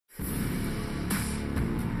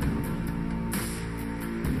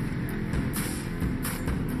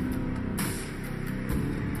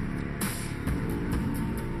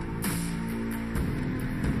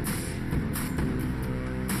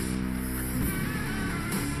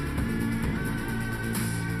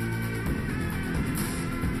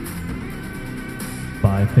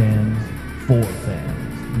By fans, for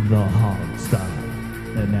fans, the Hog Style.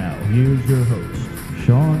 And now, here's your host,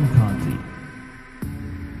 Sean Conti.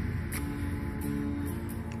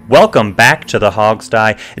 Welcome back to the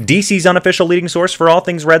Hogsty, DC's unofficial leading source for all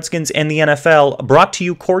things Redskins and the NFL, brought to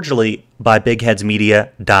you cordially by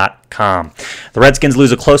BigHeadsMedia.com. The Redskins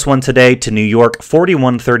lose a close one today to New York,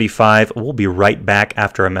 41-35. We'll be right back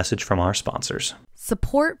after a message from our sponsors.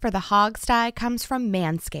 Support for the Hogsty comes from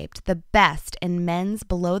Manscaped, the best in men's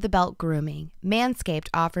below-the-belt grooming. Manscaped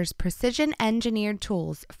offers precision-engineered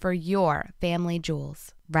tools for your family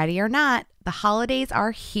jewels. Ready or not, the holidays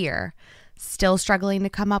are here. Still struggling to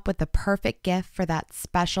come up with the perfect gift for that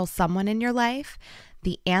special someone in your life?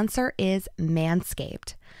 The answer is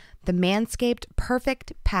Manscaped. The Manscaped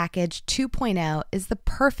Perfect Package 2.0 is the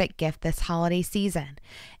perfect gift this holiday season.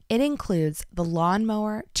 It includes the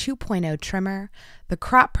Lawnmower 2.0 trimmer, the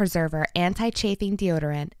Crop Preserver anti-chafing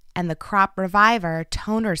deodorant, and the Crop Reviver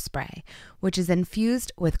toner spray, which is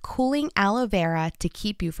infused with cooling aloe vera to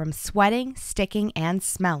keep you from sweating, sticking, and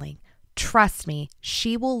smelling. Trust me,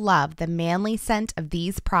 she will love the manly scent of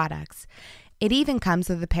these products. It even comes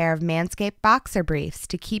with a pair of Manscaped boxer briefs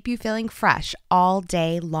to keep you feeling fresh all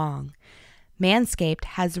day long. Manscaped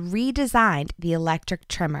has redesigned the electric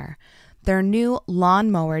trimmer. Their new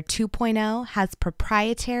Lawnmower 2.0 has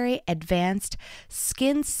proprietary advanced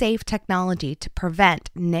skin-safe technology to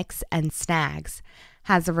prevent nicks and snags,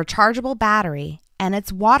 has a rechargeable battery, and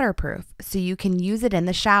it's waterproof so you can use it in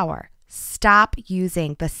the shower. Stop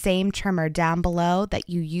using the same trimmer down below that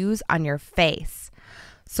you use on your face.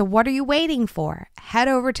 So what are you waiting for? Head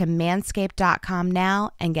over to manscaped.com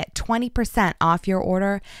now and get 20% off your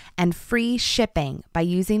order and free shipping by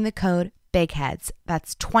using the code BIGHEADS.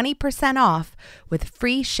 That's 20% off with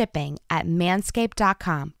free shipping at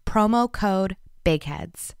manscaped.com. Promo code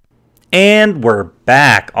BIGHEADS. And we're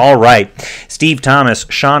back. All right. Steve Thomas,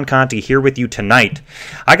 Sean Conti here with you tonight.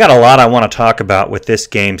 I got a lot I want to talk about with this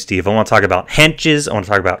game, Steve. I want to talk about Henches. I want to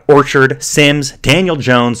talk about Orchard, Sims, Daniel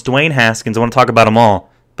Jones, Dwayne Haskins. I want to talk about them all.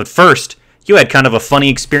 But first, you had kind of a funny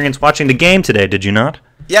experience watching the game today, did you not?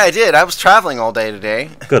 Yeah, I did. I was traveling all day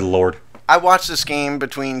today. Good Lord. I watched this game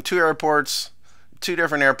between two airports, two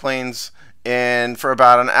different airplanes, and for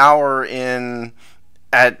about an hour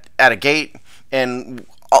at a gate. And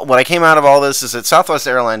what I came out of all this is that Southwest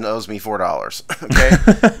Airlines owes me $4,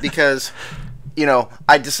 okay? Because,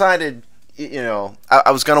 I decided, I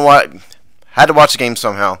was going to had to watch the game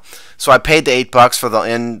somehow. So I paid the $8 for the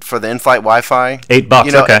in-flight Wi-Fi.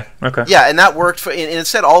 $8, okay. Yeah, and that worked, and it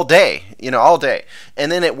said all day, all day.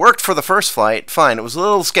 And then it worked for the first flight, fine. It was a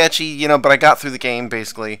little sketchy, but I got through the game,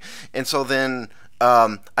 basically. And so then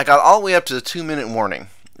I got all the way up to the 2-minute warning,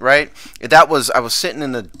 right? I was sitting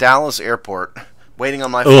in the Dallas airport waiting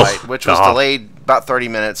on my flight, which was delayed about 30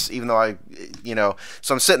 minutes, even though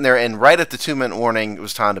so I'm sitting there, and right at the 2-minute warning, it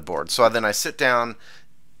was time to board. So then I sit down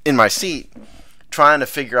in my seat, trying to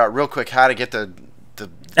figure out real quick how to get the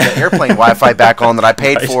airplane Wi-Fi back on that I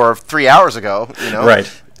paid for 3 hours ago,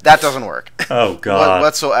 Right. That doesn't work. Oh, God.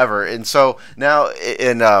 Whatsoever. And so now,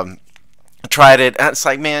 tried it, and it's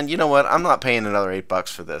like, man, you know what? I'm not paying another $8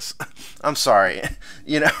 for this. I'm sorry.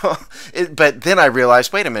 But then I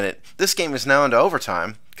realized, wait a minute, this game is now into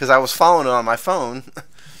overtime, because I was following it on my phone,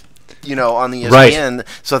 on the ESPN. Right.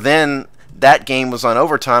 So then that game was on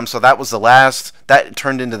overtime, so that was the last. That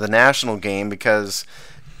turned into the national game, because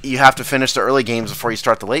you have to finish the early games before you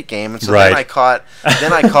start the late game. And so then I caught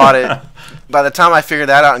it. By the time I figured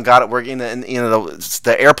that out and got it working, and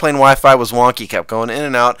the airplane Wi-Fi was wonky, kept going in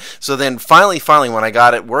and out. So then finally, when I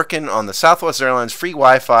got it working on the Southwest Airlines free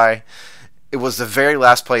Wi-Fi, it was the very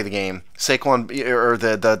last play of the game. Saquon, or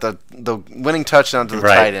the winning touchdown to the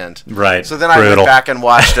tight end. Right. So then I went back and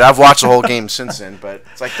watched it. I've watched the whole game since then, but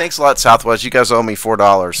it's like, thanks a lot, Southwest. You guys owe me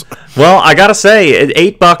 $4. Well, I gotta say,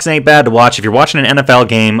 $8 ain't bad to watch. If you're watching an NFL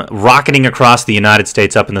game rocketing across the United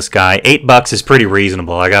States up in the sky, $8 is pretty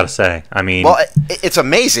reasonable, I gotta say. I mean, well, it's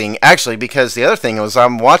amazing, actually, because the other thing was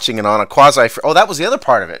I'm watching it on a quasi-free. Oh, that was the other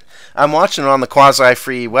part of it. I'm watching it on the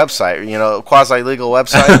quasi-free website, quasi-legal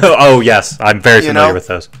website. Oh, yes. I'm very familiar with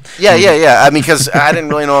those. Yeah. I mean, because I didn't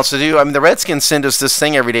really know what else to do. I mean, the Redskins send us this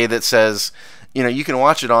thing every day that says, you can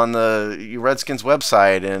watch it on the Redskins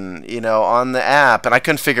website and, on the app, and I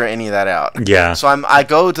couldn't figure any of that out. Yeah. So I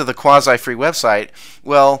go to the quasi-free website.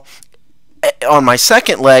 Well, on my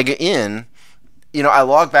second leg in, I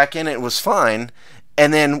logged back in, it was fine.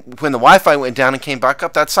 And then when the Wi-Fi went down and came back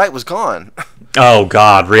up, that site was gone. Oh,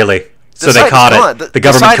 God, really? So they caught it. The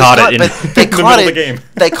government caught it in the middle of the game.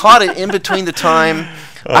 They caught it in between the time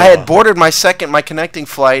I had boarded my connecting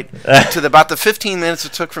flight to about the 15 minutes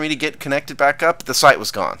it took for me to get connected back up. The site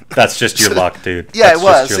was gone. That's just your luck, dude. Yeah,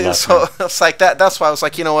 That's it was. So it's like that. That's why I was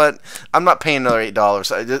like, you know what? I'm not paying another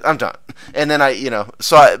 $8. I'm done. And then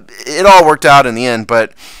it all worked out in the end.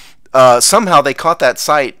 But somehow they caught that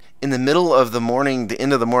site in the middle of the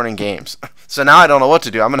end of the morning games. So now I don't know what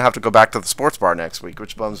to do. I'm going to have to go back to the sports bar next week,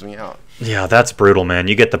 which bums me out. Yeah, that's brutal, man.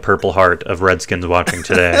 You get the Purple Heart of Redskins watching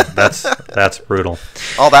today. That's brutal.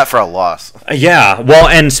 All that for a loss. Yeah. Well,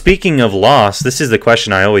 and speaking of loss, this is the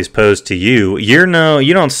question I always pose to you. You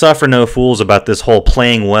don't suffer no fools about this whole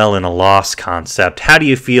playing well in a loss concept. How do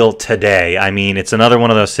you feel today? I mean, it's another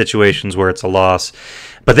one of those situations where it's a loss,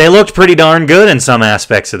 but they looked pretty darn good in some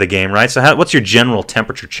aspects of the game, right? So what's your general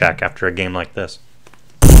temperature check after a game like this?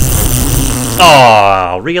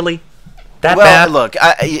 Oh, really? That bad? Look,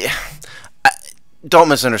 I don't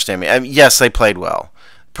misunderstand me. Yes, they played well,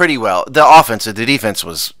 pretty well. The defense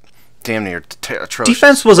was damn near atrocious.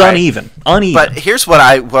 Defense was uneven. But here's what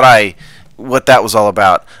that was all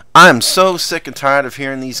about. I'm so sick and tired of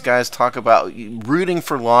hearing these guys talk about rooting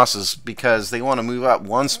for losses because they want to move up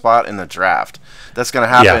one spot in the draft. That's going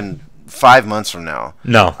to happen 5 months from now.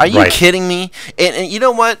 No, are you kidding me? And you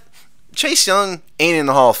know what? Chase Young ain't in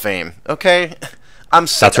the Hall of Fame, okay?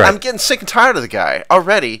 That's right. I'm getting sick and tired of the guy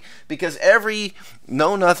already because every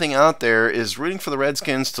know-nothing out there is rooting for the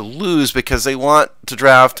Redskins to lose because they want to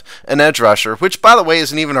draft an edge rusher, which, by the way,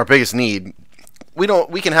 isn't even our biggest need. We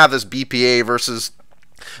can have this BPA versus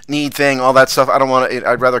need thing, all that stuff.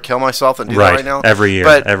 I'd rather kill myself than do that right now. Every year.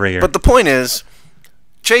 But the point is,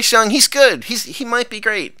 Chase Young, he's good. He might be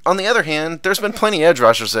great. On the other hand, there's been plenty of edge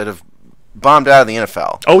rushers that have bombed out of the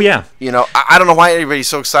NFL. Oh yeah. I don't know why everybody's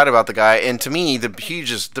so excited about the guy. And to me, the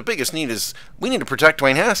biggest need is we need to protect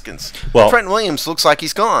Dwayne Haskins. Well, Trent Williams looks like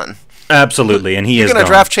he's gone. Absolutely, and You're going to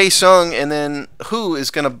draft Chase Young, and then who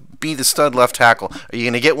is going to be the stud left tackle? Are you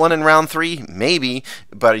going to get one in round 3? Maybe,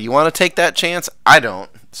 but you want to take that chance? I don't.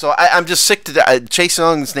 So I'm just sick to Chase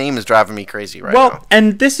Young's name is driving me crazy right now. Well,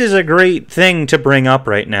 and this is a great thing to bring up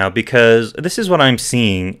right now because this is what I'm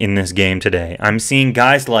seeing in this game today. I'm seeing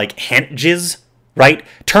guys like Hentges, right?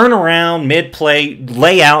 Turn around mid-play,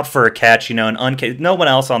 lay out for a catch, no one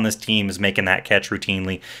else on this team is making that catch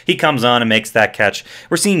routinely. He comes on and makes that catch.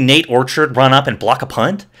 We're seeing Nate Orchard run up and block a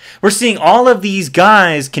punt. We're seeing all of these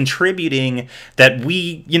guys contributing that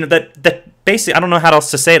that basically, I don't know how else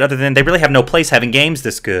to say it other than they really have no place having games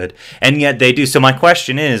this good, and yet they do. So my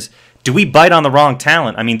question is, do we bite on the wrong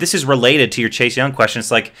talent? I mean, this is related to your Chase Young question. It's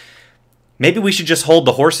like, maybe we should just hold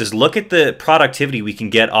the horses. Look at the productivity we can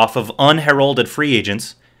get off of unheralded free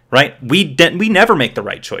agents, right? We never make the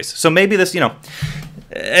right choice. So maybe this,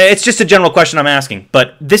 it's just a general question I'm asking.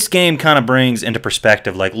 But this game kind of brings into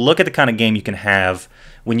perspective, like, look at the kind of game you can have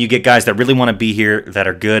when you get guys that really want to be here, that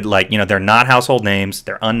are good. Like, they're not household names.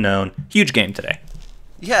 They're unknown. Huge game today.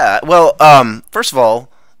 Yeah, well, first of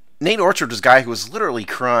all, Nate Orchard was a guy who was literally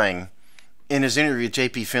crying in his interview with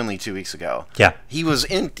J.P. Finley 2 weeks ago. Yeah. He was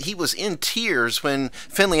in tears when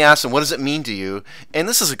Finley asked him, what does it mean to you? And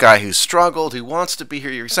this is a guy who struggled, who wants to be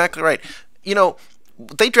here. You're exactly right.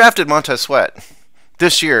 They drafted Montez Sweat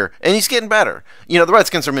this year, and he's getting better. The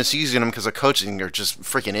Redskins are misusing him because of coaching. They're just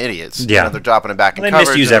freaking idiots. Yeah. They're dropping him back in they coverage.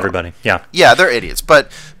 They misuse everybody. Yeah. Yeah, they're idiots.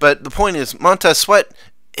 But the point is, Montez Sweat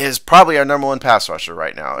is probably our number one pass rusher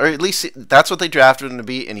right now, or at least that's what they drafted him to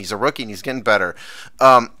be, and he's a rookie and he's getting better.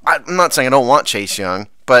 I'm not saying I don't want Chase Young,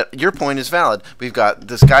 but your point is valid. We've got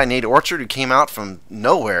this guy Nate Orchard who came out from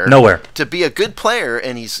nowhere to be a good player,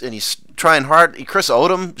 and he's trying hard. Chris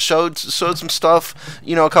Odom showed some stuff,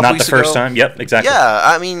 a couple weeks ago. Not the first time. Yep, exactly. Yeah,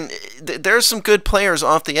 I mean, there's some good players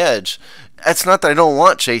off the edge. It's not that I don't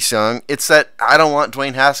want Chase Young; it's that I don't want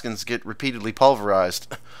Dwayne Haskins to get repeatedly pulverized.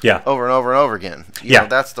 Yeah. Over and over and over again.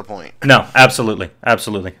 That's the point. No, absolutely.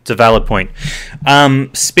 It's a valid point.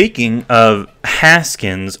 Speaking of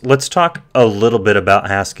Haskins, let's talk a little bit about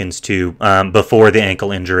Haskins, too, before the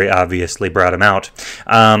ankle injury obviously brought him out.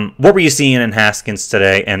 What were you seeing in Haskins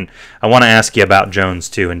today? And I want to ask you about Jones,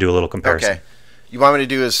 too, and do a little comparison. Okay. You want me to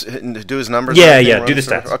do his numbers? Yeah, do the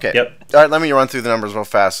stats. Okay. Yep. All right, let me run through the numbers real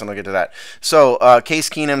fast, and I'll get to that. So, Case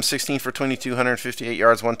Keenum, 16 for 22, 158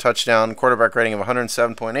 yards, 1 touchdown, quarterback rating of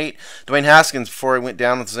 107.8. Dwayne Haskins, before he went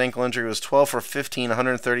down with his ankle injury, was 12 for 15,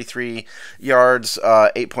 133 yards,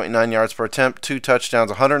 8.9 yards per attempt, 2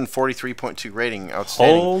 touchdowns, 143.2 rating.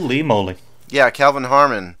 Outstanding. Holy moly. Yeah, Calvin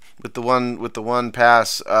Harmon, with the one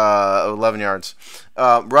pass, 11 yards.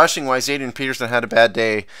 Rushing wise, Adrian Peterson had a bad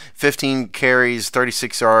day. 15 carries,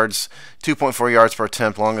 36 yards, 2.4 yards per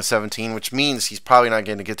attempt, long of 17, which means he's probably not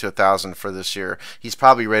going to get to 1,000 for this year. He's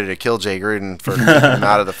probably ready to kill Jay Gruden for keeping him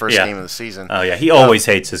out of the first game of the season. Oh yeah, he always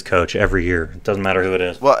hates his coach every year. It doesn't matter who it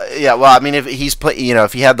is. Well, yeah. Well, I mean, if he's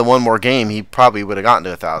if he had the one more game, he probably would have gotten to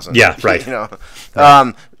 1,000. Yeah, right.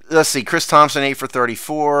 Right. Let's see. Chris Thompson 8 for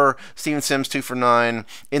 34. Steven Sims 2 for 9.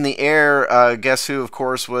 In the air, guess who? Of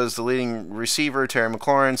course, was the leading receiver, Terry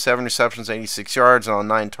McLaurin, 7 receptions, 86 yards on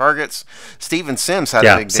 9 targets. Steven Sims had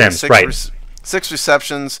a big day. Sims, 6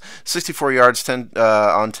 receptions, 64 yards, 10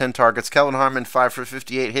 on 10 targets. Kelvin Harmon 5 for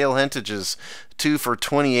 58. Hale Hentages 2 for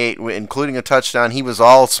 28, including a touchdown. He was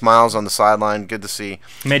all smiles on the sideline. Good to see.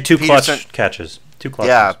 He made 2 clutch catches. 2 clutches.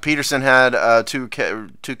 Yeah, Peterson had two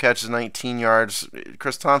catches, 19 yards.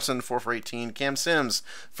 Chris Thompson 4 for 18. Cam Sims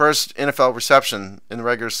first NFL reception in the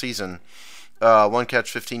regular season. 1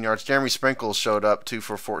 catch, 15 yards. Jeremy Sprinkles showed up 2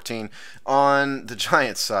 for 14. On the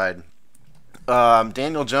Giants side,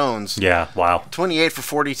 Daniel Jones. Yeah, wow. 28 for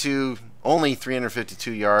 42, only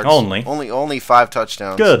 352 yards. Only 5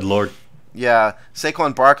 touchdowns. Good Lord. Yeah,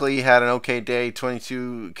 Saquon Barkley had an okay day,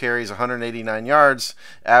 22 carries, 189 yards,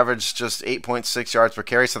 averaged just 8.6 yards per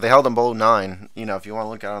carry, so they held him below 9, if you want to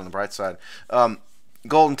look at it on the bright side.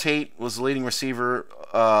 Golden Tate was the leading receiver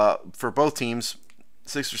for both teams,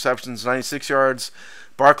 6 receptions, 96 yards.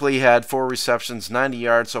 Barkley had 4 receptions, 90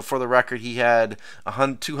 yards, so for the record, he had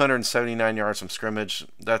 279 yards from scrimmage.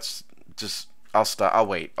 That's just, I'll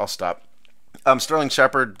stop. Sterling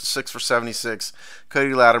Shepard, 6 for 76.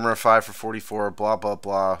 Cody Latimer, 5 for 44. Blah, blah,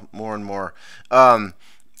 blah. More and more.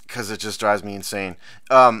 Because it just drives me insane.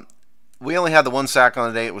 We only had the 1 sack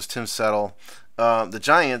on the day. It was Tim Settle. The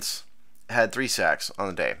Giants had 3 sacks on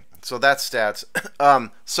the day. So that's stats.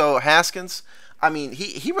 So Haskins, I mean,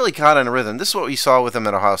 he really got in a rhythm. This is what we saw with him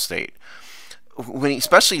at Ohio State.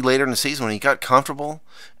 Especially later in the season when he got comfortable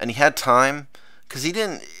and he had time. Because he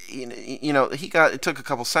didn't, it took a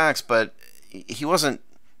couple sacks, but he wasn't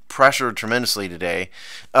pressured tremendously today,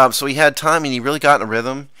 so he had time and he really got in a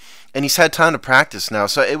rhythm, and he's had time to practice now.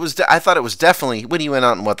 So I thought it was definitely when he went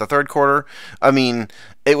out in the third quarter. I mean,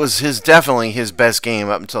 it was definitely his best game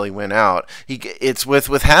up until he went out. It's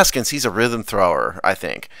with Haskins, he's a rhythm thrower, I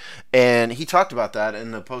think, and he talked about that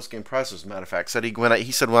in the post-game press. As a matter of fact,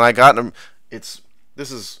 he said when I got him, this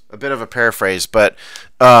is a bit of a paraphrase, but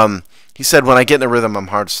he said when I get in a rhythm, I'm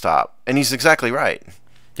hard to stop, and he's exactly right.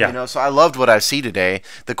 Yeah. So I loved what I see today.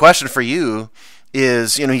 The question for you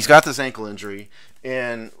is, he's got this ankle injury,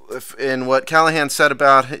 and what Callahan said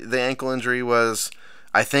about the ankle injury was,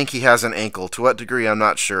 I think he has an ankle. To what degree, I'm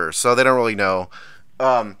not sure. So they don't really know.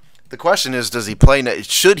 The question is, does he play?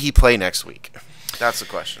 Should he play next week? That's the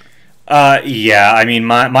question. Yeah, I mean,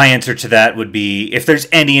 my answer to that would be, if there's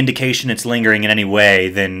any indication it's lingering in any way,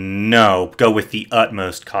 then no, go with the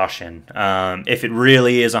utmost caution. If it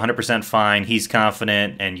really is 100% fine, he's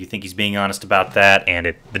confident, and you think he's being honest about that,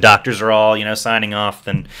 and the doctors are all, signing off,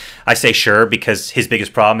 then I say sure, because his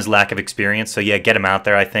biggest problem is lack of experience. So yeah, get him out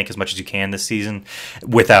there, I think, as much as you can this season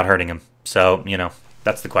without hurting him. So,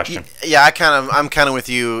 that's the question. Yeah, I'm kind of with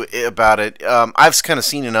you about it. I've kind of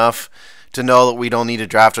seen enough to know that we don't need to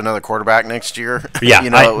draft another quarterback next year. Yeah,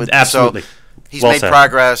 absolutely. So he's made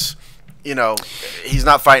progress. He's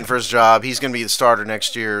not fighting for his job. He's going to be the starter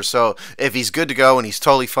next year. So if he's good to go and he's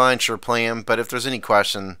totally fine, sure, play him. But if there's any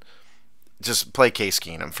question, just play Case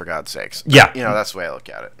Keenum, for God's sakes. Yeah. That's the way I look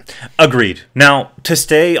at it. Agreed. Now, to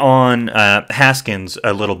stay on Haskins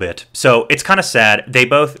a little bit. So it's kind of sad. They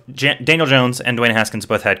both, Daniel Jones and Dwayne Haskins,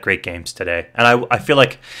 both had great games today. And I feel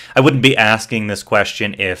like I wouldn't be asking this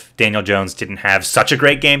question if Daniel Jones didn't have such a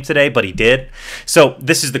great game today, but he did. So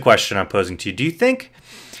this is the question I'm posing to you. Do you think,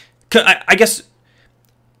 I guess,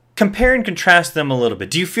 compare and contrast them a little bit.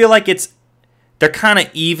 Do you feel like they're kind of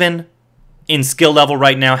even in skill level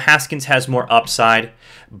right now? Haskins has more upside,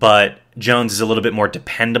 but Jones is a little bit more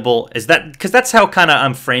dependable. Is that because that's how kind of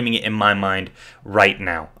I'm framing it in my mind right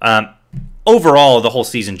now? Overall, the whole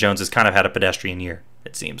season, Jones has kind of had a pedestrian year,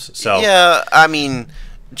 it seems. So yeah, I mean,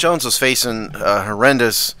 Jones was facing a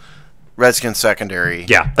horrendous Redskins secondary.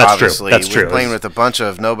 Yeah, that's obviously. true. That's true. Playing with a bunch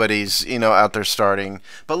of nobodies, out there starting.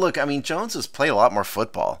 But look, I mean, Jones has played a lot more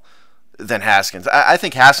football than Haskins. I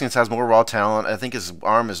think Haskins has more raw talent. I think his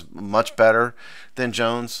arm is much better than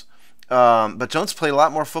Jones. But Jones played a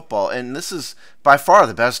lot more football, and this is by far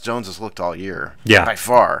the best Jones has looked all year. Yeah. By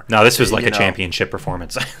far. No, this was like a championship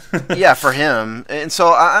performance. Yeah, for him. And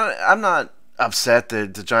so I'm not upset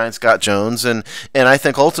that the Giants got Jones, and I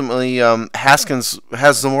think ultimately Haskins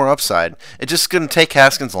has the more upside. It's just going to take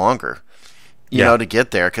Haskins longer. you know, to get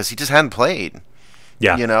there because he just hadn't played.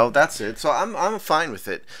 Yeah. You know, that's it. So I'm fine with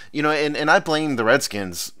it. You know, and I blame the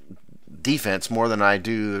Redskins defense more than I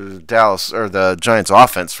do Dallas or the Giants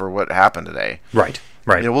offense for what happened today. Right.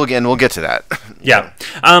 Right. You know, we'll get to that. Yeah.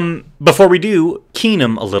 Before we do,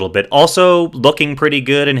 Keenum a little bit. Also looking pretty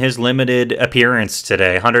good in his limited appearance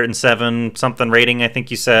today. 107 something rating, I think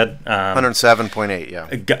you said. 107.8,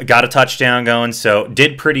 yeah. Got a touchdown going, so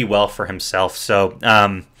did pretty well for himself. So,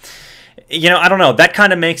 you know, I don't know. That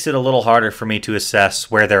kind of makes it a little harder for me to assess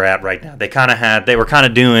where they're at right now. They were kind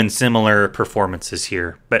of doing similar performances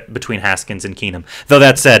here, but between Haskins and Keenum. Though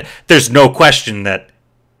that said, there's no question that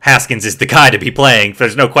Haskins is the guy to be playing.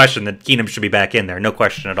 There's no question that Keenum should be back in there. No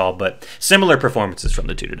question at all. But similar performances from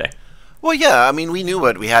the two today. Well, yeah. I mean, we knew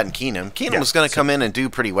what we had in Keenum. Keenum was going to come in and do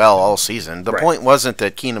pretty well all season. The point wasn't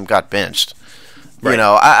that Keenum got benched. Right. You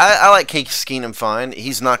know, I like Case Keenum fine.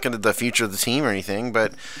 He's not going to the future of the team or anything,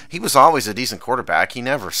 but he was always a decent quarterback. He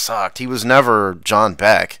never sucked. He was never John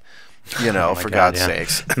Beck. You know, for God's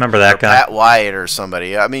sakes. Remember that guy? Pat Wyatt or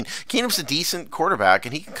somebody. I mean, Keenum's a decent quarterback,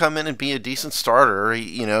 and he can come in and be a decent starter.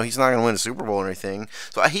 You know, he's not going to win a Super Bowl or anything.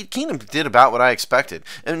 So Keenum did about what I expected.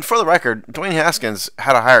 And for the record, Dwayne Haskins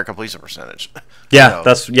had a higher completion percentage. Yeah,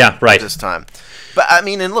 right. This time. But, I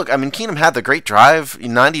mean, and look, Keenum had the great drive,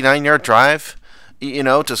 99-yard drive. You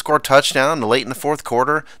know, to score a touchdown late in the fourth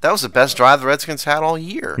quarter, that was the best drive the Redskins had all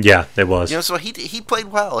year. Yeah, it was. You know, so he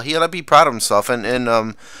played well. He ought to be proud of himself, and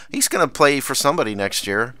he's going to play for somebody next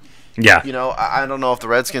year. Yeah. You know, I don't know if the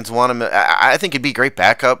Redskins want him. I think he'd be a great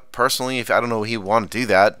backup, personally. I don't know if he'd want to do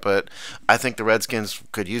that, but I think the Redskins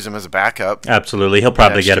could use him as a backup. Absolutely. He'll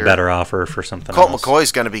probably get a better offer for something Colt else.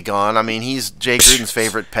 McCoy's going to be gone. I mean, he's Jay Gruden's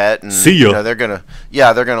favorite pet. And, See ya. You know, they're going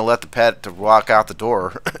to let the pet to walk out the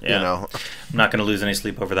door. Yeah. You know. I'm not going to lose any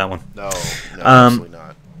sleep over that one. No, absolutely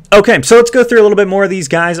not. Okay, so let's go through a little bit more of these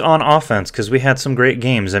guys on offense because we had some great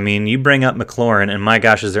games. I mean, you bring up McLaurin, and my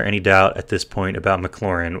gosh, is there any doubt at this point about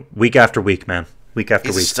McLaurin? Week after week, man. Week after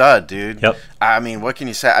week. He's a stud, dude. Yep. I mean, what can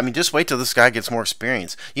you say? I mean, just wait till this guy gets more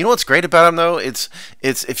experience. You know what's great about him, though? It's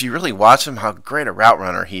if you really watch him, how great a route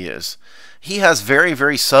runner he is. He has very,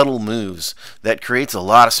 very subtle moves that creates a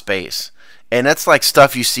lot of space. And that's like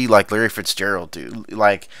stuff you see like Larry Fitzgerald do.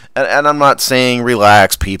 Like, and I'm not saying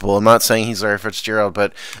relax, people. I'm not saying he's Larry Fitzgerald,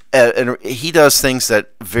 but and he does things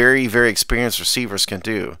that very, very experienced receivers can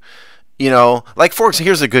do. You know, like for example,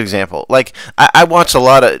 here's a good example. Like I watched a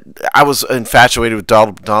lot of. I was infatuated with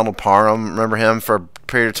Donald Parham. Remember him for a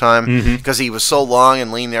period of time because he was so long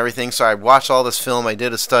and lean and everything. So I watched all this film. I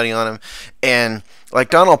did a study on him, and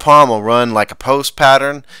like Donald Palm will run like a post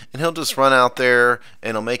pattern, and he'll just run out there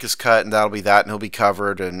and he'll make his cut, and that'll be that, and he'll be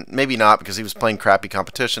covered, and maybe not because he was playing crappy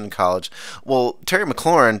competition in college. Well, Terry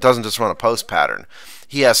McLaurin doesn't just run a post pattern.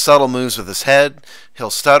 He has subtle moves with his head. He'll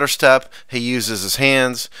stutter step. He uses his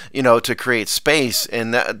hands, you know, to create space,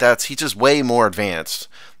 and he's just way more advanced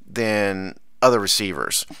than other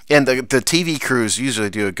receivers. And the TV crews usually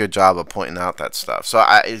do a good job of pointing out that stuff. So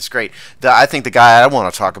it's great. I think the guy I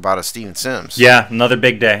want to talk about is Steven Sims. Yeah, another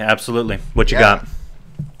big day. Absolutely. What you got?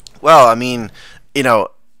 Well, I mean, you know,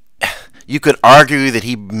 you could argue that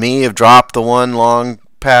he may have dropped the one long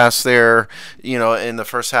pass there, you know, in the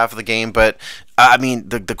first half of the game. But, I mean,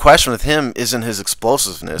 the question with him isn't his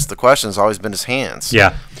explosiveness. The question has always been his hands.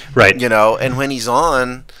 Yeah, right. You know, and when he's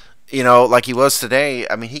on, you know, like he was today,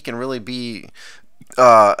 I mean, he can really be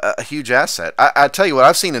a huge asset. I tell you what,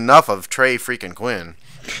 I've seen enough of Trey freaking Quinn.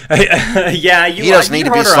 Yeah, he doesn't need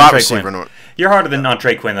to be a slot receiver. You're harder on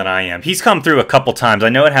Trey Quinn than I am. He's come through a couple times. I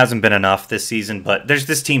know it hasn't been enough this season, but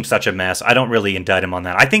this team's such a mess. I don't really indict him on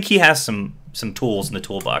that. I think he has some tools in the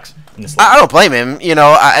toolbox. In this I don't blame him. You know,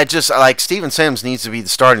 I just like Steven Sims needs to be the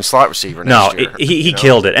starting slot receiver next year. He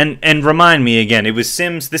killed it. And remind me again, it was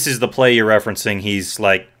Sims. This is the play you're referencing.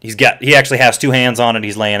 He actually has two hands on it.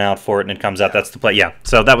 He's laying out for it, and it comes out. That's the play. Yeah.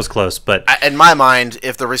 So that was close. But in my mind,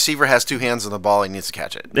 if the receiver has two hands on the ball, he needs to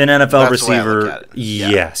catch it. An NFL receiver,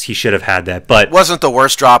 yes, he should have had that. But it wasn't the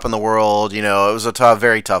worst drop in the world. You know, it was a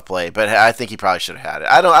very tough play. But I think he probably should have had it.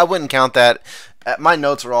 I wouldn't count that. My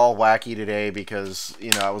notes are all wacky today because, you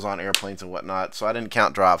know, I was on airplanes and whatnot, so I didn't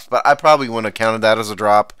count drops. But I probably wouldn't have counted that as a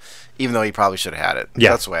drop, even though he probably should have had it. Yeah.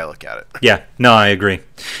 That's the way I look at it. Yeah, no, I agree.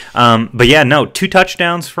 But yeah, no, 2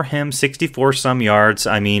 touchdowns for him, 64-some yards.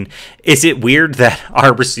 I mean, is it weird that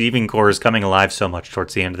our receiving core is coming alive so much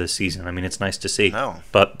towards the end of the season? I mean, it's nice to see. No.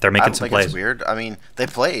 But they're making some plays. It's weird. I mean, they're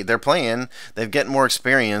playing. They're getting more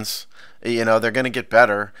experience. You know, they're going to get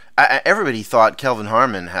better. Everybody thought Kelvin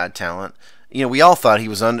Harmon had talent. You know, we all thought he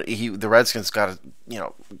was the Redskins got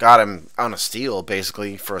him on a steal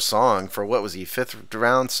basically for a song for what was he, 5th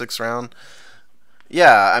round, 6th round?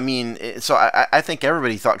 Yeah, I mean, so I think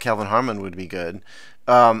everybody thought Kelvin Harmon would be good.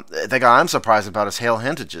 The guy I'm surprised about is Hale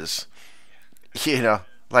Hentages. You know,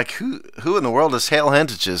 like who in the world is Hale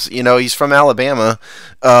Hentages? You know, he's from Alabama.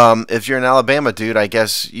 If you're an Alabama dude, I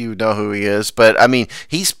guess you know who he is. But I mean,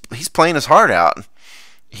 he's playing his heart out.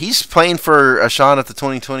 He's playing for a shot at the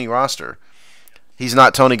 2020 roster. He's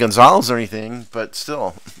not Tony Gonzalez or anything, but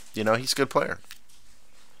still, you know, he's a good player.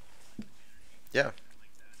 Yeah.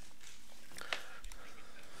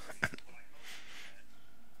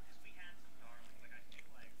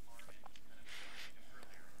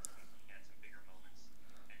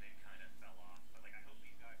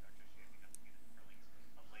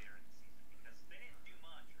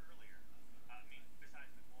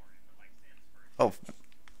 Oh,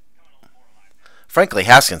 frankly,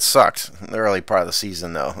 Haskins sucked in the early part of the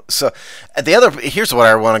season, though. So, here's what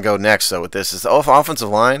I want to go next, though. With this is the offensive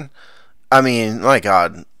line. I mean, my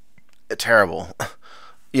God, terrible.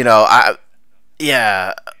 You know,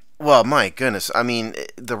 yeah. Well, my goodness. I mean,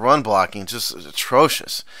 the run blocking just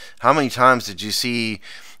atrocious. How many times did you see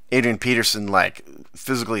Adrian Peterson like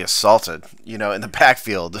physically assaulted, you know, in the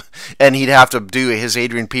backfield, and he'd have to do his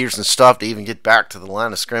Adrian Peterson stuff to even get back to the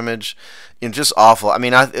line of scrimmage? You know, just awful. I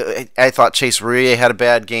mean, I thought Chase Rouillet had a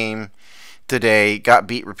bad game today, got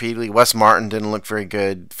beat repeatedly. Wes Martin didn't look very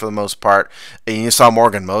good for the most part. And you saw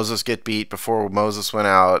Morgan Moses get beat before Moses went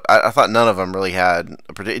out. I thought none of them really had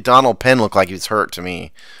Donald Penn looked like he was hurt to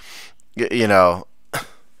me. You know.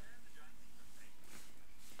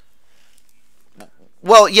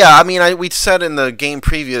 Well, yeah, I mean, we said in the game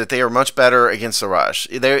preview that they are much better against the rush.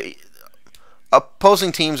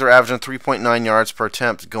 Opposing teams are averaging 3.9 yards per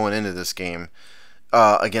attempt going into this game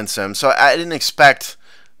against them. So I didn't expect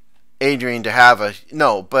Adrian to have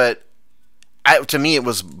but to me it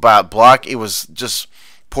was about block. It was just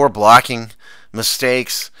poor blocking,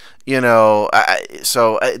 mistakes. You know,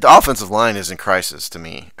 the offensive line is in crisis to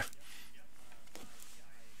me.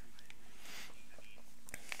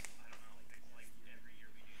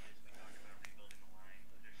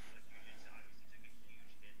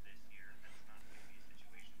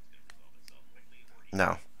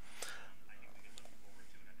 No.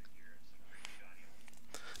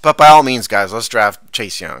 But by all means, guys, let's draft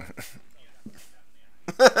Chase Young.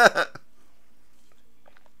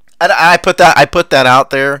 I put that out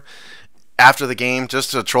there after the game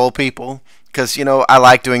just to troll people because, you know, I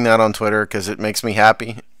like doing that on Twitter because it makes me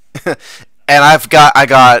happy. And I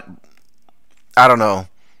got I don't know,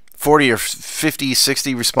 40 or 50,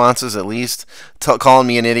 60 responses at least, calling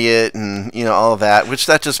me an idiot and, you know, all of that, which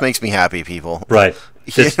that just makes me happy, people. Right.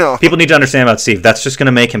 Just, you know, people need to understand about Steve. That's just going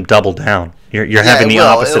to make him double down. You're having the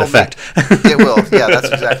opposite effect. It will. Yeah, that's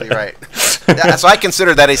exactly right. Yeah, so I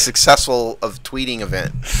consider that a successful tweeting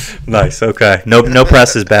event. Nice. Okay. No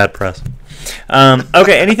press is bad press.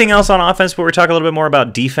 Okay. Anything else on offense? But we're talking a little bit more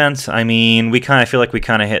about defense. I mean, we kind of feel like we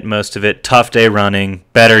kind of hit most of it. Tough day running,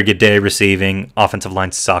 better day receiving. Offensive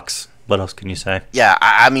line sucks. What else can you say? Yeah,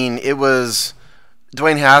 I mean, it was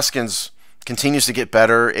Dwayne Haskins continues to get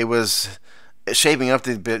better. It was shaping up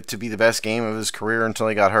to be the best game of his career until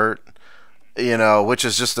he got hurt. You know, which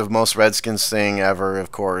is just the most Redskins thing ever,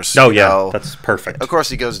 of course. Oh, yeah, that's perfect. Of course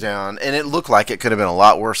he goes down, and it looked like it could have been a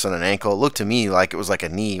lot worse than an ankle. It looked to me like it was like a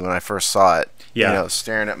knee when I first saw it. Yeah. You know,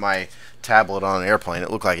 staring at my tablet on an airplane,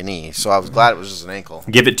 it looked like a knee. So I was glad it was just an ankle.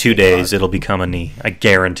 Give it 2 days, it'll become a knee. I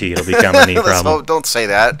guarantee it'll become a knee problem. Don't say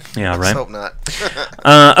that. Yeah, Let's right? hope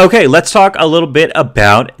not. Okay, let's talk a little bit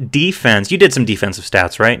about defense. You did some defensive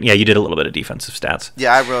stats, right? Yeah, you did a little bit of defensive stats.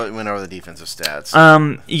 Yeah, I really went over the defensive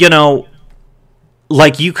stats. You know,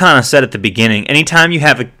 like you kind of said at the beginning, anytime you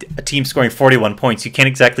have a team scoring 41 points, you can't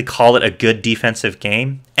exactly call it a good defensive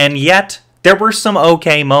game. And yet, there were some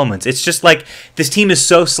okay moments. It's just like this team is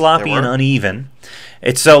so sloppy and uneven.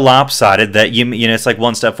 It's so lopsided that you know it's like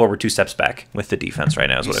one step forward, 2 steps back with the defense right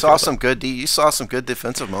now. Is what you saw some good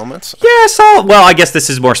defensive moments. Yeah, I saw. Well, I guess this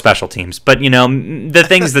is more special teams, but you know the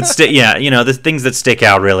things that stick. Yeah, you know the things that stick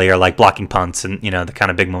out really are like blocking punts and you know the kind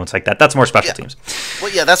of big moments like that. That's more special teams.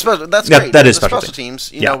 Well, yeah, that's great. That is special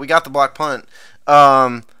teams. You know, we got the block punt,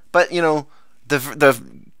 but you know the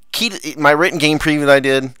key to my written game preview that I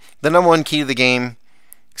did. The number one key to the game.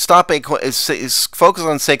 Stop is focus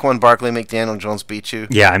on Saquon Barkley, make Daniel Jones beat you.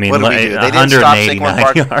 Yeah, I mean, what did we do? They didn't stop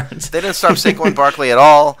Saquon Barkley. They didn't stop Saquon Barkley at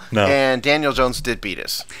all, and Daniel Jones did beat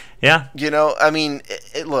us. Yeah. You know, I mean,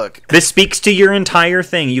 look. This speaks to your entire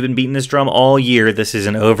thing. You've been beating this drum all year. This is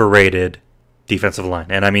an overrated defensive line,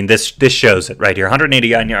 and I mean, this shows it right here.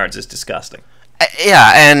 189 yards is disgusting.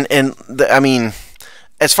 Yeah, I mean,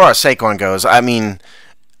 as far as Saquon goes, I mean,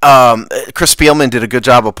 Chris Spielman did a good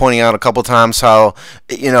job of pointing out a couple times how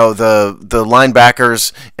the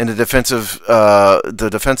linebackers and the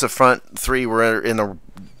defensive front three were in the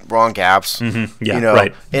wrong gaps. Mm-hmm. Yeah,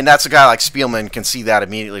 right. And that's a guy like Spielman can see that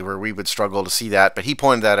immediately where we would struggle to see that, but he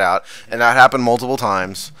pointed that out, and that happened multiple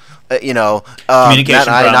times. Communication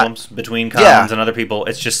problems between Collins and other people.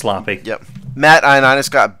 It's just sloppy. Yep. Matt Ioannidis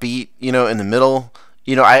got beat, in the middle.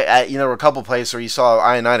 There were a couple plays where you saw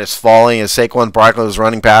Ioannidis falling as Saquon Barkley was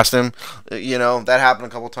running past him. That happened a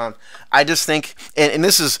couple times. I just think, and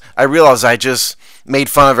this is, I realize I just made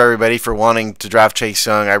fun of everybody for wanting to draft Chase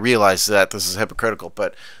Young. I realize that this is hypocritical,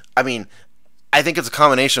 but I mean, I think it's a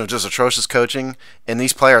combination of just atrocious coaching, and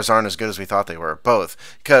these players aren't as good as we thought they were. Both,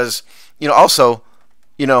 because also,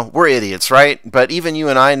 we're idiots, right? But even you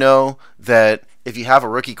and I know that if you have a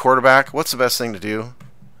rookie quarterback, what's the best thing to do?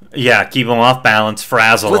 Yeah, keep them off balance,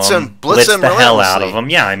 frazzle them, blitz the hell out of them.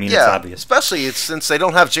 Yeah, I mean, it's obvious. Especially since they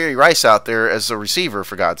don't have Jerry Rice out there as a receiver,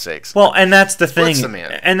 for God's sakes. Well, and that's the thing. Blitz the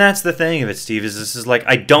man. And that's the thing of it, Steve, is this is like,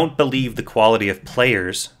 I don't believe the quality of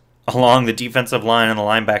players along the defensive line and the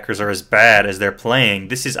linebackers are as bad as they're playing.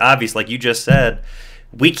 This is obvious, like you just said.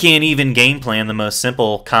 We can't even game plan the most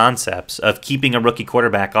simple concepts of keeping a rookie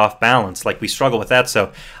quarterback off balance. Like, we struggle with that.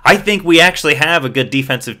 So I think we actually have a good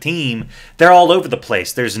defensive team. They're all over the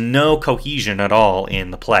place. There's no cohesion at all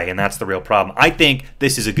in the play, and that's the real problem. I think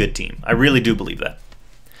this is a good team. I really do believe that.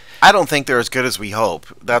 I don't think they're as good as we hope.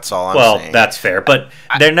 That's all I'm saying. Well, that's fair, but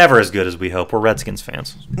they're never as good as we hope. We're Redskins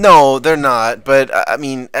fans. No, they're not. But, I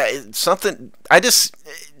mean,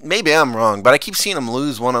 maybe I'm wrong, but I keep seeing them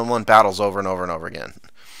lose one-on-one battles over and over and over again.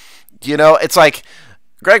 It's like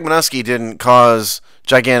Greg Minuski didn't cause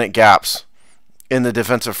gigantic gaps in the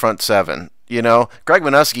defensive front seven. Greg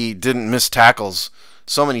Minuski didn't miss tackles,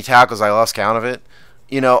 so many tackles I lost count of it.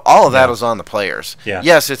 All of that was on the players. Yeah.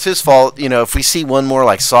 Yes, it's his fault. If we see one more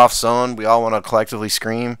like soft zone, we all want to collectively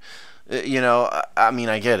scream. I mean,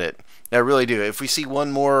 I get it. I really do. If we see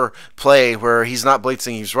one more play where he's not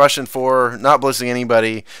blitzing, he's rushing for, not blitzing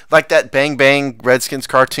anybody, like that Bang Bang Redskins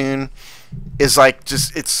cartoon is like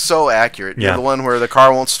just, it's so accurate. Yeah. The one where the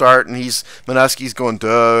car won't start and Minuski's going,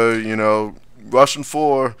 duh, rushing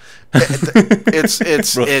for.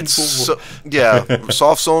 It's so, yeah,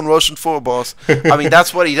 soft zone rushing for, boss. I mean,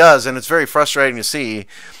 that's what he does, and it's very frustrating to see.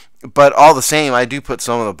 But all the same, I do put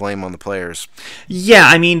some of the blame on the players. Yeah,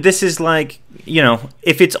 I mean, this is like,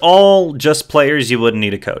 if it's all just players, you wouldn't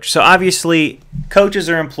need a coach. So obviously, coaches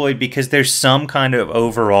are employed because there's some kind of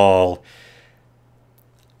overall,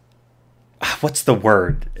 what's the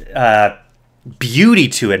word? Beauty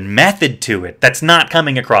to it, method to it, that's not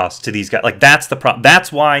coming across to these guys. Like, that's the problem.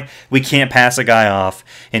 That's why we can't pass a guy off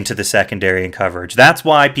into the secondary and coverage. That's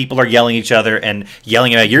why people are yelling at each other and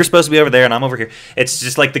yelling at, you're supposed to be over there and I'm over here. It's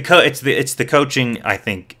just like it's the coaching, I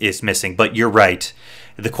think, is missing. But you're right.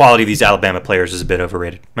 The quality of these Alabama players is a bit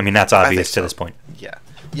overrated. I mean, that's obvious to this point.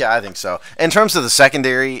 Yeah, I think so. In terms of the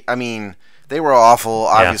secondary, I mean, they were awful,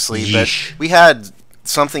 obviously, Yeah. but we had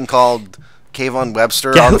something called Kayvon Webster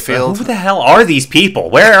on the field. Who the hell are these people?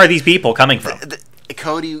 Where are these people coming from?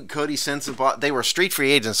 Cody Sensabaugh, they were street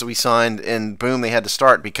free agents that we signed, and boom, they had to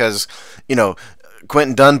start because,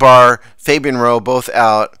 Quentin Dunbar, Fabian Rowe, both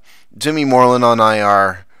out, Jimmy Moreland on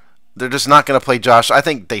IR. They're just not going to play Josh. I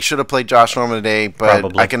think they should have played Josh Norman today, but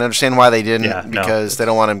Probably. I can understand why they didn't because they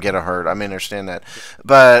don't want him to get hurt. I understand that.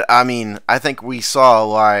 But, I mean, I think we saw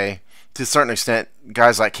why, to a certain extent,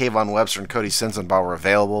 guys like Kayvon Webster and Cody Sensabaugh were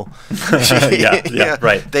available. yeah,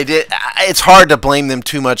 right. They did. It's hard to blame them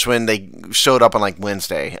too much when they showed up on like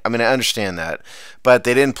Wednesday. I mean, I understand that, but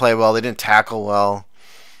they didn't play well. They didn't tackle well.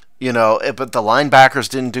 But the linebackers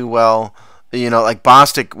didn't do well. Like I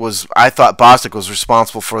thought Bostic was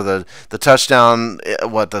responsible for the touchdown.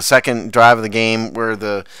 The second drive of the game where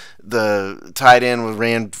the tight end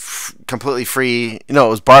ran completely free. It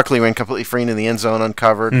was Barkley ran completely free into the end zone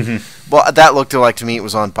uncovered. Mm-hmm. Well, that looked like to me it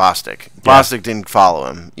was on Bostic. Bostic didn't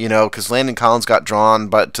follow him. Because Landon Collins got drawn,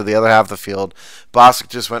 but to the other half of the field, Bostic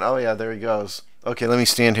just went, oh yeah, there he goes. Okay, let me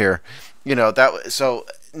stand here. So.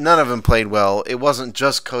 None of them played well. It wasn't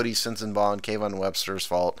just Cody Sensabaugh and Kayvon Webster's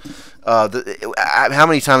fault. How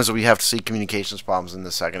many times do we have to see communications problems in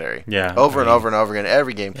the secondary? Yeah, over and over and over again,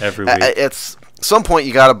 every game. Every week. At some point,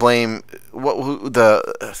 you got to blame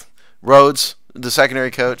the Rhodes, the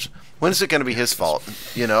secondary coach. When is it going to be his fault?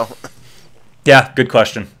 Yeah, good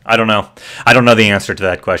question. I don't know. I don't know the answer to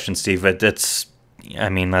that question, Steve. That gets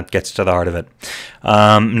to the heart of it.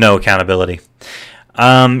 No accountability.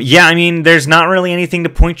 Yeah, I mean, there's not really anything to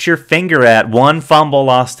point your finger at. One fumble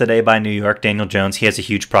lost today by New York, Daniel Jones. He has a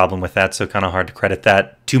huge problem with that, so kind of hard to credit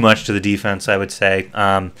that too much to the defense, I would say.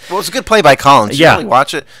 Well, it was a good play by Collins. Yeah. You really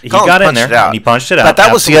watch it. He Collins got in punched there, it out. and he punched it out. But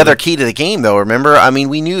that was the Absolutely. other key to the game, though, remember? I mean,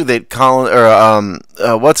 we knew that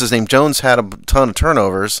what's his name? Jones had a ton of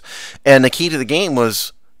turnovers, and the key to the game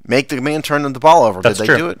was make the man turn the ball over. That's Did they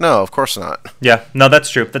true. do it? No, of course not. Yeah, no, that's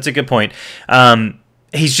true. That's a good point.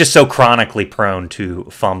 He's just so chronically prone to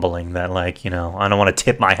fumbling that, like, I don't want to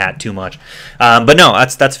tip my hat too much. But no,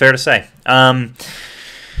 that's fair to say.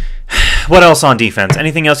 What else on defense?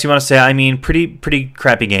 Anything else you want to say? I mean, pretty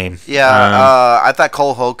crappy game. Yeah, I thought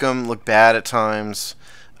Cole Holcomb looked bad at times.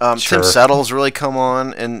 Sure. Tim Settle's really come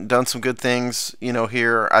on and done some good things,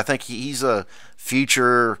 here. I think he's a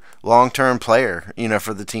future long-term player,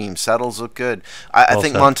 for the team. Settles look good. I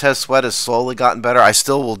think said. Montez Sweat has slowly gotten better. I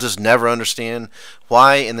still will just never understand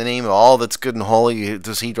why, in the name of all that's good and holy,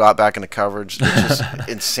 does he drop back into coverage. It's just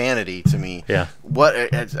insanity to me. Yeah.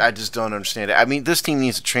 I just don't understand it. I mean, this team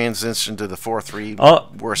needs to transition to the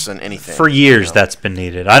 4-3 worse than anything. For years, that's been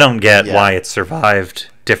needed. I don't get Yeah. why it survived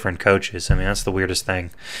different coaches. I mean, that's the weirdest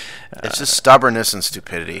thing. It's just stubbornness and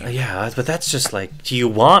stupidity. Yeah, but that's just like, do you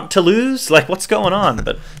want to lose? Like, what's going on?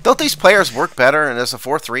 But Don't these players work better in as a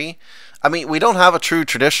 4-3? I mean, we don't have a true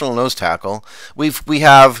traditional nose tackle. We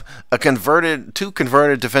have two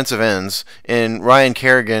converted defensive ends in Ryan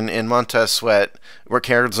Kerrigan and Montez Sweat. Where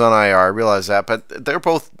Kerrigan's on IR, I realize that, but they're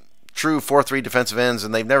both true 4-3 defensive ends,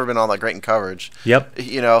 and they've never been all that great in coverage. Yep.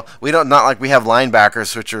 We don't not like we have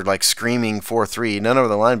linebackers which are like screaming 4-3. None of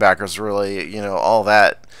the linebackers really, all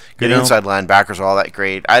that. Good inside linebackers are all that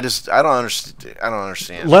great. I don't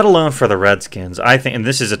understand. let alone for the Redskins, I think, and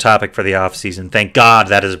this is a topic for the offseason. Thank God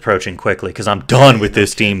that is approaching quickly because I'm done with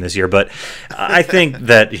this team this year. But I think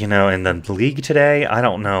that, in the league today, I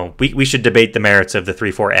don't know. We should debate the merits of the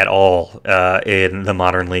 3-4 at all in the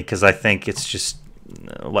modern league because I think it's just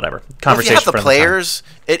whatever. Conversation if you have the players,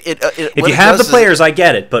 if you have the players, I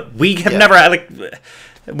get it. But we have never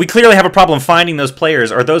we clearly have a problem finding those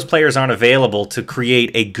players, or those players aren't available to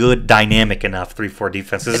create a good, dynamic enough 3-4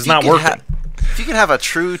 defense. It's not working. If you can have a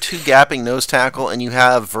true two-gapping nose tackle and you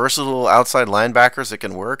have versatile outside linebackers, it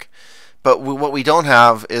can work. But what we don't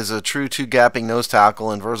have is a true two-gapping nose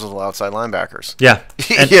tackle and versatile outside linebackers. Yeah,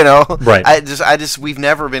 right. We've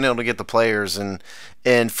never been able to get the players,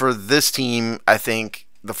 and for this team, I think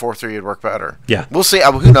the 4-3 would work better. Yeah, we'll see.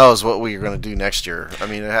 Who knows what we're going to do next year? I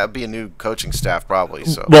mean, it'd be a new coaching staff probably.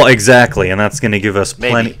 So well, exactly, and that's going to give us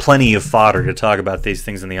plenty of fodder to talk about these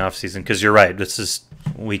things in the offseason. Because you're right,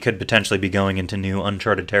 we could potentially be going into new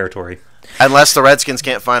uncharted territory. Unless the Redskins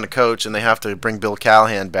can't find a coach and they have to bring Bill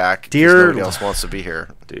Callahan back because nobody else wants to be here.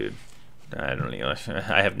 Dude, I don't know.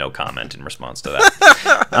 I have no comment in response to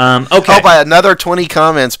that. Okay. Oh, by another 20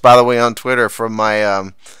 comments, by the way, on Twitter from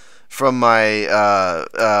my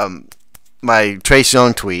my Trace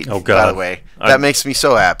Young tweet. Oh, God. By the way, that makes me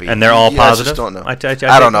so happy. And they're all positive. I just don't know.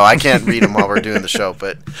 I don't know. I can't read them while we're doing the show,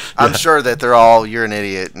 but I'm sure that they're all "you're an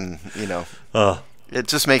idiot" and it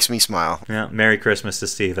just makes me smile. Yeah, Merry Christmas to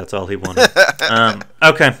Steve. That's all he wanted.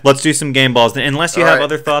 Okay, let's do some game balls. Unless you have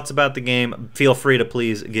other thoughts about the game, feel free to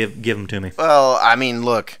please give them to me. Well, I mean,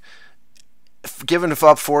 look, giving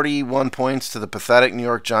up 41 points to the pathetic New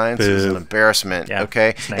York Giants is an embarrassment. Yeah,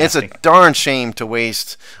 okay, it's a darn shame to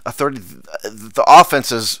waste the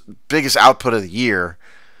offense's biggest output of the year.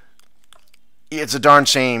 It's a darn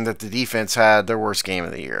shame that the defense had their worst game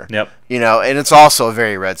of the year. Yep. And it's also a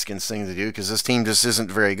very Redskins thing to do because this team just isn't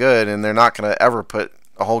very good, and they're not going to ever put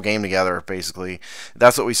a whole game together, basically.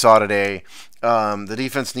 That's what we saw today. The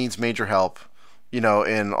defense needs major help,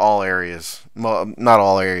 in all areas. Not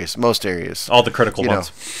all areas, most areas. All the critical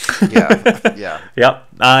ones. Yeah. Yep.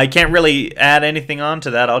 I can't really add anything on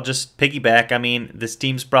to that. I'll just piggyback. I mean, this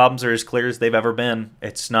team's problems are as clear as they've ever been.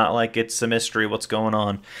 It's not like it's a mystery what's going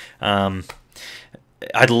on.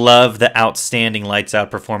 I love the outstanding lights out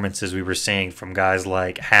performances we were seeing from guys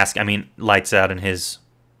like Haskell. I mean, lights out in his,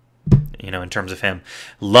 in terms of him.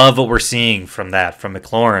 Love what we're seeing from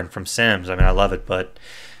McLaurin, from Sims. I mean, I love it, but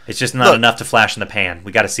it's just not enough to flash in the pan.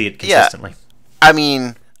 We got to see it consistently. Yeah. I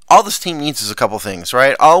mean, all this team needs is a couple things,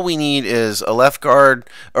 right? All we need is a left guard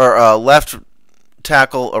or a left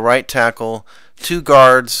tackle, a right tackle, two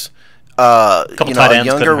guards. A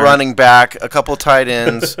younger running back, a couple tight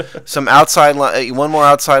ends, some one more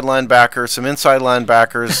outside linebacker, some inside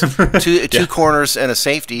linebackers, two corners, and a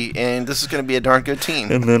safety, and this is going to be a darn good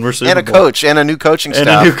team. And then we're and a coach and a new coaching staff.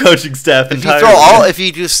 And a new coaching staff. If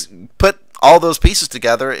you just put all those pieces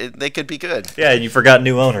together, they could be good. Yeah, you forgot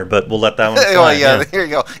new owner, but we'll let that one fly. Well, yeah, here you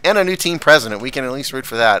go. And a new team president. We can at least root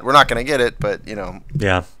for that. We're not going to get it, but, you know.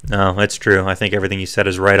 Yeah, no, it's true. I think everything you said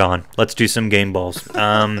is right on. Let's do some game balls.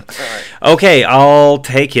 Okay, I'll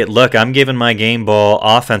take it. Look, I'm giving my game ball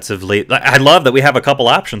offensively. I love that we have a couple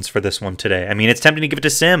options for this one today. I mean, it's tempting to give it to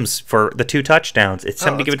Sims for the 2 touchdowns. It's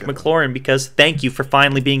tempting to give it to McLaurin because thank you for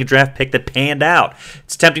finally being a draft pick that panned out.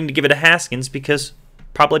 It's tempting to give it to Haskins because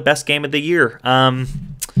probably best game of the year. I'm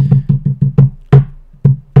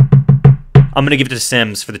going to give it to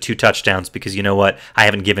Sims for the 2 touchdowns because you know what? I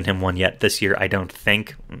haven't given him one yet this year, I don't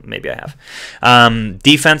think. Maybe I have.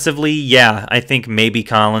 Defensively, yeah, I think maybe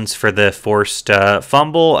Collins for the forced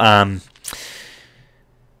fumble.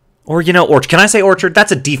 Or, you know, can I say Orchard?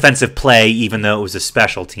 That's a defensive play, even though it was a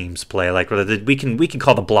special teams play. Like, we can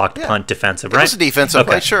call the blocked punt defensive, right? It was a defensive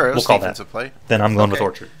play, sure. It was we'll a defensive play. Then I'm going with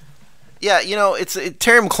Orchard. Yeah, you know,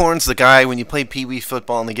 Terry McLaurin's the guy when you play Pee Wee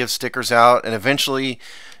football and they give stickers out, and eventually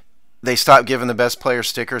they stop giving the best player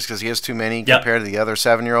stickers because he has too many compared to the other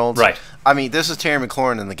 7-year-olds. Right. I mean, this is Terry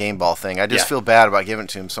McLaurin in the game ball thing. I just feel bad about giving it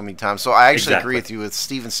to him so many times. So I actually agree with you with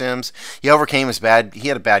Steven Sims. He overcame his bad. He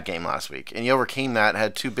had a bad game last week, and he overcame that.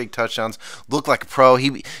 Had 2 big touchdowns. Looked like a pro.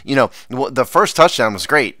 The first touchdown was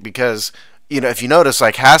great because, you know, if you notice,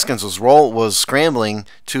 like Haskins was scrambling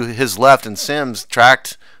to his left, and Sims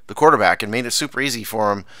tracked the quarterback and made it super easy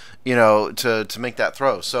for him, you know, to make that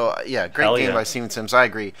throw. So yeah, great game by Steven Sims. I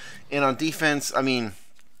agree. And on defense, I mean,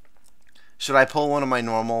 should I pull one of my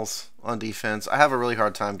normals on defense? I have a really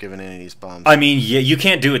hard time giving any of these bums. I mean, you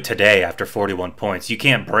can't do it today after 41 points. You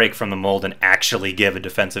can't break from the mold and actually give a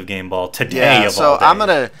defensive game ball today. So I'm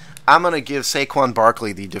gonna give Saquon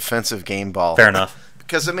Barkley the defensive game ball. Fair enough.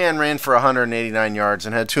 Because the man ran for 189 yards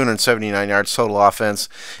and had 279 yards total offense.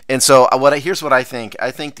 And so here's what I think.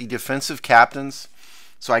 I think the defensive captains,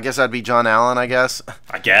 so I guess that'd be John Allen, I guess.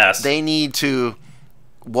 They need to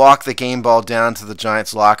walk the game ball down to the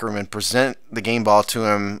Giants' locker room and present the game ball to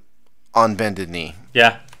him on bended knee.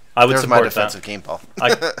 Yeah, I would There's support my defensive game ball.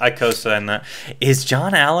 I co-sign that. Is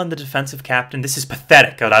John Allen the defensive captain? This is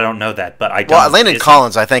pathetic. I don't know that, but I don't. Well, Landon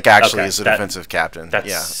Collins, I think, actually is the defensive captain.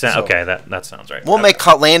 Okay, that sounds right. We'll make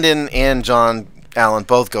Landon and John Allen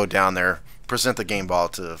both go down there, present the game ball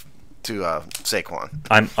to Saquon.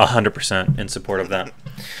 I'm 100% in support of that.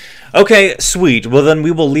 Okay, sweet. Well, then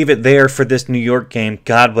we will leave it there for this New York game.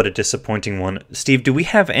 God, what a disappointing one. Steve, do we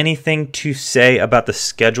have anything to say about the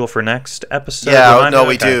schedule for next episode? Yeah,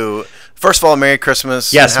 we do. First of all, Merry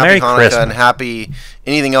Christmas. Yes, and Merry Happy Hanukkah Christmas. And happy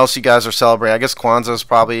anything else you guys are celebrating. I guess Kwanzaa's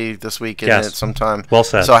probably this week, isn't it, sometime? Well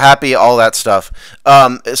said. So happy, all that stuff.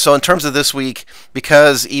 So in terms of this week,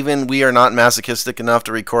 because even we are not masochistic enough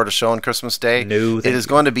to record a show on Christmas Day, it is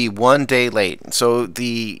going to be one day late. So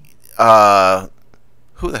the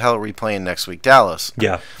who the hell are we playing next week? Dallas.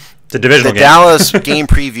 Yeah. The divisional game. Dallas game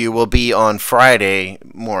preview will be on Friday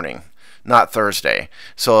morning, not Thursday.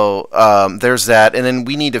 So there's that. And then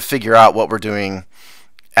we need to figure out what we're doing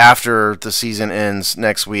after the season ends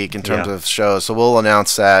next week in terms of shows. So we'll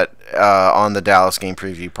announce that on the Dallas game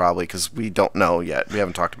preview probably because we don't know yet. We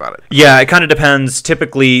haven't talked about it. Yeah, it kind of depends.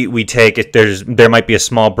 Typically, we take it. There might be a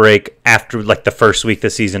small break after like the first week the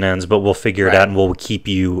season ends, but we'll figure it out and we'll keep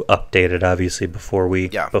you updated, obviously, before we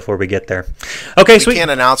get there. Okay, sweet. We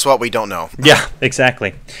can't announce what we don't know. Yeah,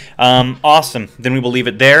 exactly. Awesome. Then we will leave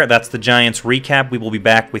it there. That's the Giants recap. We will be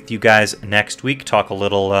back with you guys next week, talk a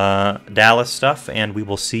little Dallas stuff, and we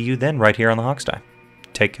will see you then right here on the Hawk's Die.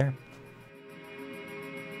 Take care.